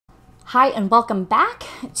Hi, and welcome back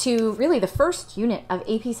to really the first unit of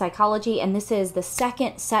AP Psychology, and this is the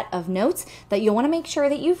second set of notes that you'll want to make sure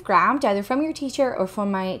that you've grabbed either from your teacher or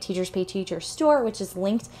from my Teachers Pay Teacher store, which is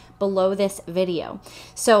linked below this video.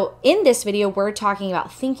 So in this video, we're talking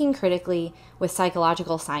about thinking critically with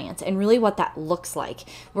psychological science and really what that looks like.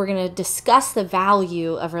 We're going to discuss the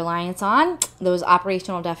value of reliance on those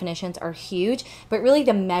operational definitions are huge, but really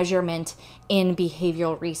the measurement in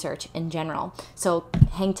behavioral research in general. So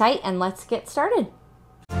hang tight and let's get started.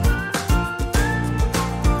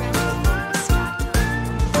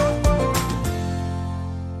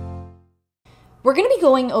 We're going to be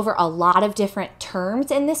going over a lot of different terms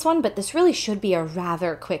in this one, but this really should be a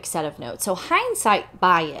rather quick set of notes. So hindsight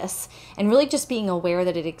bias and really just being aware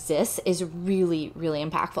that it exists is really, really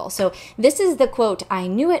impactful. So this is the quote, "I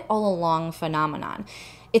knew it all along" phenomenon.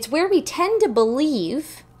 It's where we tend to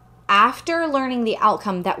believe after learning the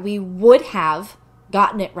outcome that we would have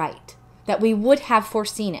gotten it right, that we would have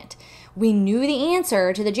foreseen it. We knew the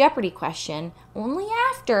answer to the Jeopardy question only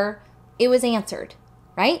after it was answered,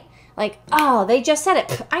 right? Like, oh, they just said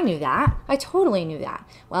it. I knew that. I totally knew that.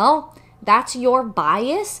 Well, that's your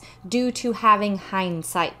bias due to having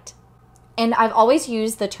hindsight. And I've always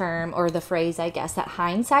used the term or the phrase, I guess, that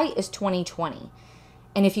hindsight is 20/20.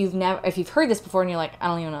 And if you've heard this before and you're like, I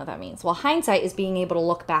don't even know what that means. Well, hindsight is being able to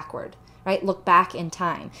look backward, right? Look back in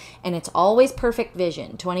time. And it's always perfect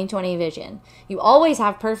vision, 20/20 vision. You always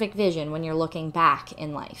have perfect vision when you're looking back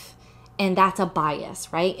in life. And that's a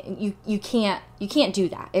bias, right? You can't do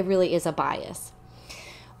that. It really is a bias.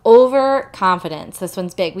 Overconfidence. This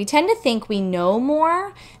one's big. We tend to think we know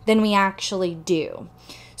more than we actually do.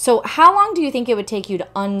 So how long do you think it would take you to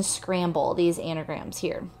unscramble these anagrams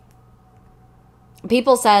here?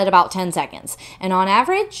 People said about 10 seconds. And on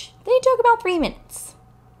average, they took about 3 minutes,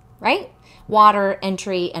 right? Water,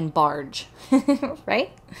 entry, and barge,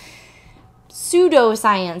 right?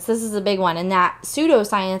 Pseudoscience, this is a big one, and that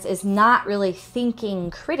pseudoscience is not really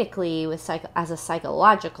thinking critically as a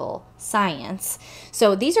psychological science.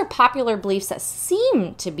 So these are popular beliefs that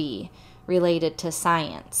seem to be related to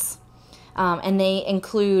science. And they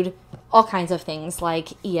include all kinds of things like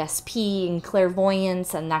ESP and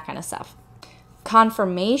clairvoyance and that kind of stuff.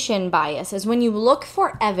 Confirmation bias is when you look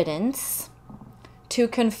for evidence to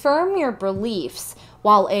confirm your beliefs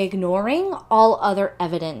while ignoring all other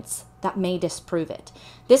evidence that may disprove it.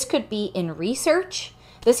 This could be in research.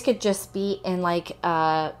 This could just be in like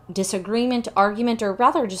a disagreement, argument, or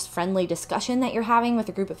rather just friendly discussion that you're having with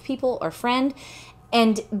a group of people or friend.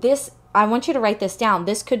 And this, I want you to write this down.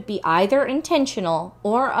 This could be either intentional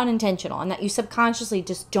or unintentional, and that you subconsciously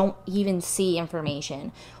just don't even see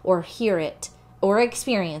information or hear it or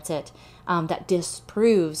experience it that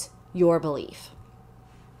disproves your belief.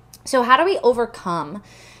 So how do we overcome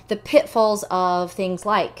the pitfalls of things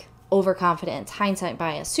like overconfidence, hindsight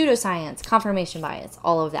bias, pseudoscience, confirmation bias,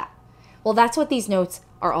 all of that? Well, that's what these notes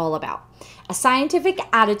are all about. A scientific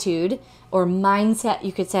attitude or mindset,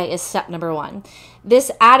 you could say, is step number one. This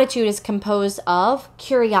attitude is composed of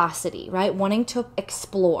curiosity, right? Wanting to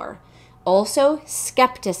explore. Also,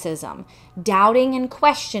 skepticism, doubting and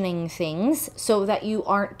questioning things so that you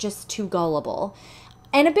aren't just too gullible.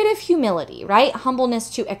 And a bit of humility, right? Humbleness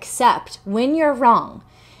to accept when you're wrong.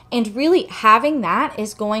 And really having that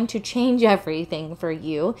is going to change everything for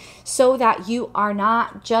you so that you are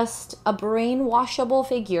not just a brainwashable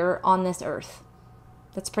figure on this earth.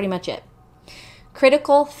 That's pretty much it.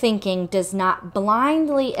 Critical thinking does not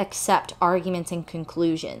blindly accept arguments and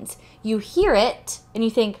conclusions. You hear it and you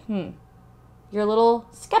think, you're a little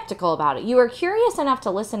skeptical about it. You were curious enough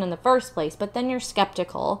to listen in the first place, but then you're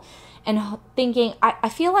skeptical and thinking, I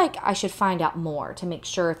feel like I should find out more to make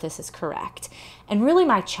sure if this is correct. And really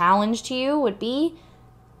my challenge to you would be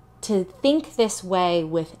to think this way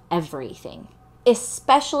with everything,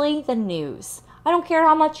 especially the news. I don't care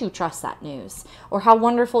how much you trust that news or how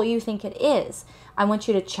wonderful you think it is. I want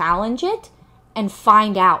you to challenge it and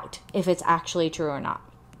find out if it's actually true or not.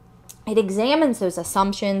 It examines those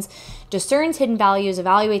assumptions, discerns hidden values,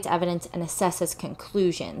 evaluates evidence, and assesses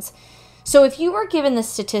conclusions. So if you were given the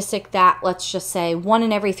statistic that, let's just say, 1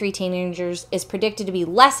 in every 3 teenagers is predicted to be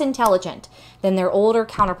less intelligent than their older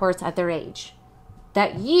counterparts at their age,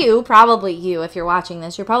 that you, probably you, if you're watching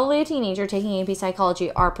this, you're probably a teenager taking AP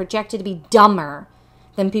Psychology, are projected to be dumber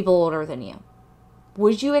than people older than you.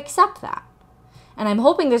 Would you accept that? And I'm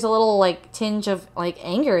hoping there's a little like tinge of like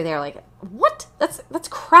anger there, like, what? That's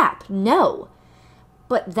crap. No.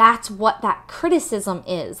 But that's what that criticism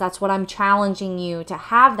is. That's what I'm challenging you to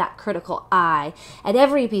have, that critical eye at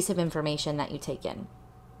every piece of information that you take in.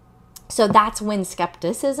 So that's when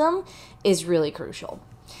skepticism is really crucial.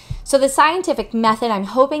 So the scientific method, I'm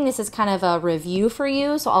hoping this is kind of a review for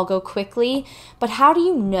you, so I'll go quickly. But how do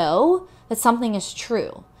you know that something is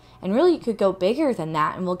true? And really, you could go bigger than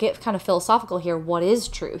that, and we'll get kind of philosophical here. What is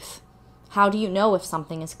truth? How do you know if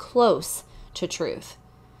something is close to truth?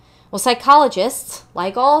 Well, psychologists,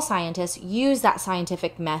 like all scientists, use that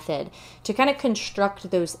scientific method to kind of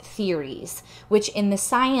construct those theories, which in the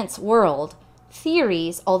science world,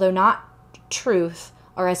 theories, although not truth,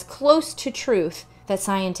 are as close to truth that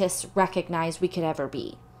scientists recognize we could ever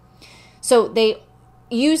be. So they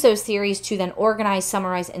use those theories to then organize,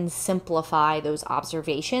 summarize, and simplify those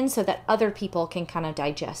observations so that other people can kind of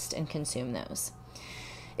digest and consume those.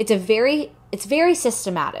 It's very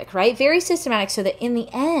systematic, right? Very systematic so that in the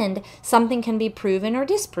end, something can be proven or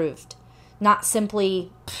disproved. Not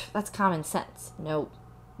simply, that's common sense. No,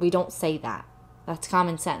 we don't say that. That's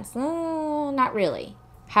common sense. Not really.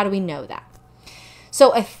 How do we know that?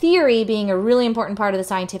 So a theory, being a really important part of the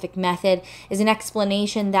scientific method, is an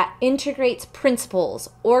explanation that integrates principles,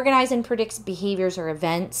 organizes and predicts behaviors or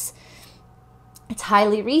events. It's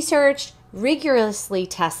highly researched, rigorously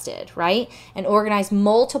tested, right? And organize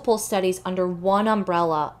multiple studies under one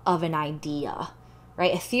umbrella of an idea,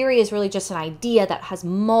 right? A theory is really just an idea that has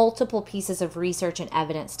multiple pieces of research and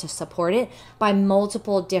evidence to support it by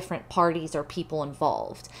multiple different parties or people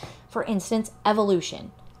involved. For instance,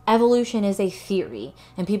 evolution. Evolution is a theory,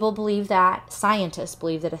 and people believe that, scientists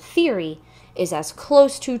believe that a theory is as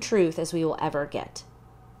close to truth as we will ever get,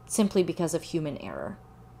 simply because of human error.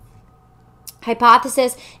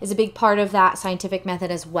 Hypothesis is a big part of that scientific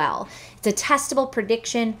method as well. It's a testable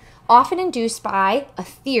prediction, often induced by a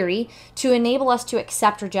theory to enable us to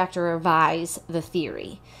accept, reject, or revise the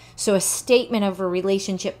theory. So a statement of a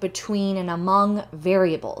relationship between and among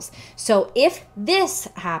variables. So if this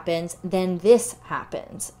happens, then this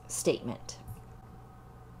happens statement.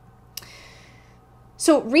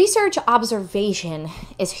 So research observation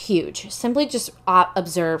is huge, simply just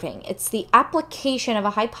observing. It's the application of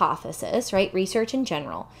a hypothesis, right, research in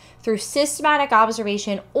general, through systematic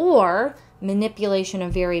observation or manipulation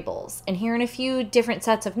of variables. And here in a few different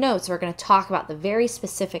sets of notes, we're going to talk about the very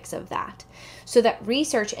specifics of that, so that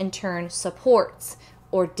research in turn supports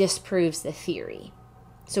or disproves the theory.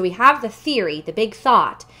 So we have the theory, the big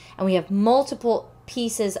thought, and we have multiple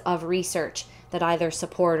pieces of research that either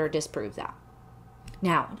support or disprove that.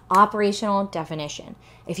 Now, an operational definition.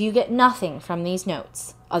 If you get nothing from these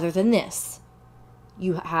notes other than this,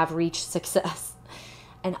 you have reached success.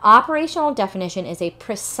 An operational definition is a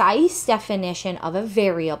precise definition of a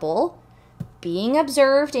variable being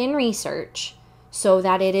observed in research so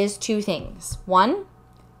that it is two things. One,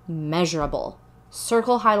 measurable.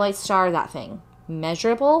 Circle, highlight, star that thing.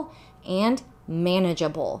 Measurable and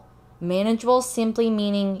manageable. Manageable simply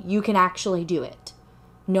meaning you can actually do it.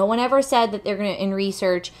 No one ever said that they're going to, in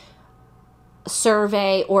research,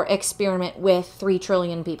 survey or experiment with 3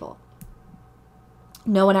 trillion people.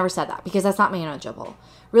 No one ever said that because that's not manageable.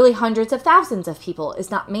 Really, hundreds of thousands of people is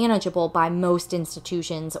not manageable by most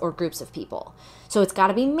institutions or groups of people. So it's got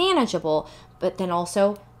to be manageable, but then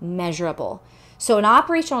also measurable. So an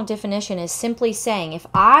operational definition is simply saying, if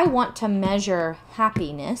I want to measure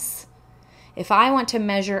happiness, if I want to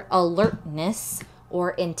measure alertness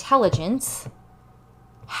or intelligence,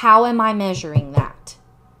 how am I measuring that?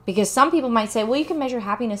 Because some people might say, well, you can measure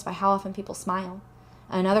happiness by how often people smile.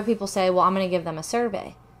 And other people say, well, I'm going to give them a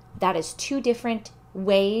survey. That is 2 different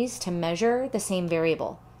ways to measure the same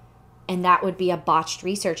variable. And that would be a botched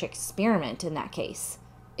research experiment in that case.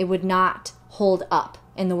 It would not hold up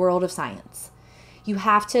in the world of science. You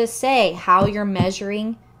have to say how you're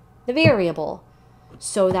measuring the variable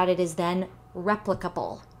so that it is then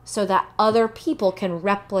replicable, so that other people can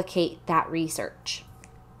replicate that research.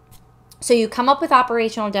 So you come up with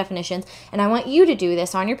operational definitions, and I want you to do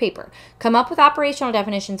this on your paper. Come up with operational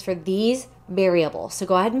definitions for these variables. So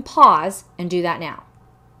go ahead and pause and do that now.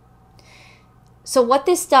 So what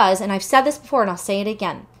this does, and I've said this before and I'll say it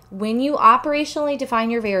again, when you operationally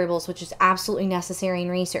define your variables, which is absolutely necessary in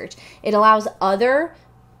research, it allows other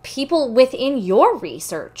people within your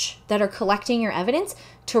research that are collecting your evidence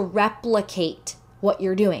to replicate what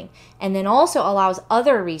you're doing, and then also allows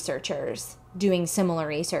other researchers doing similar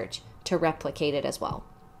research to replicate it as well.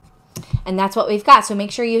 And that's what we've got. So make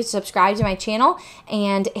sure you subscribe to my channel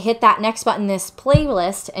and hit that next button, this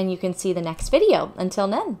playlist, and you can see the next video. Until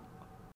then.